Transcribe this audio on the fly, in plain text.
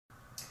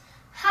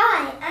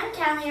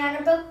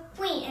Calliana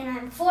Queen, and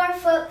I'm 4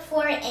 foot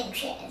 4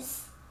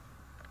 inches.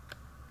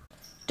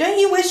 Don't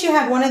you wish you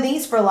had one of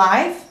these for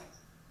life?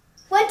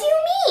 What do you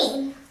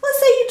mean? Let's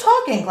say you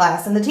talk in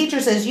class and the teacher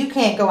says you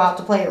can't go out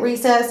to play at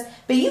recess,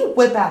 but you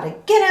whip out a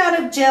get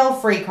out of jail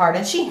free card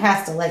and she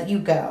has to let you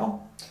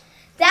go.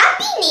 That'd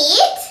be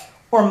neat.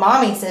 Or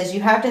mommy says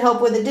you have to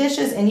help with the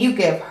dishes and you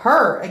give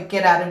her a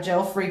get out of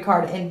jail free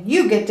card and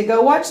you get to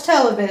go watch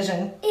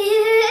television.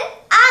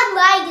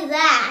 I'd like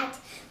that.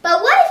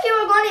 But what if you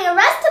were going to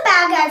arrest a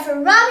bad guy for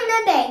robbing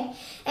a bank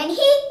and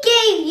he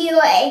gave you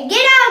a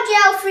get out of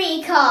jail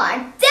free card?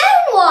 Then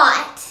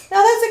what?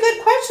 Now that's a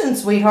good question,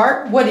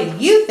 sweetheart. What do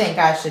you think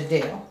I should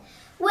do?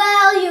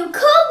 Well, you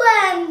could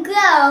let him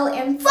go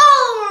and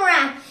follow him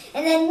around.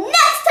 And then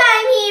next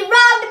time he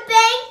robbed a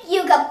bank,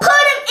 you could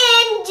put him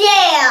in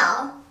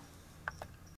jail.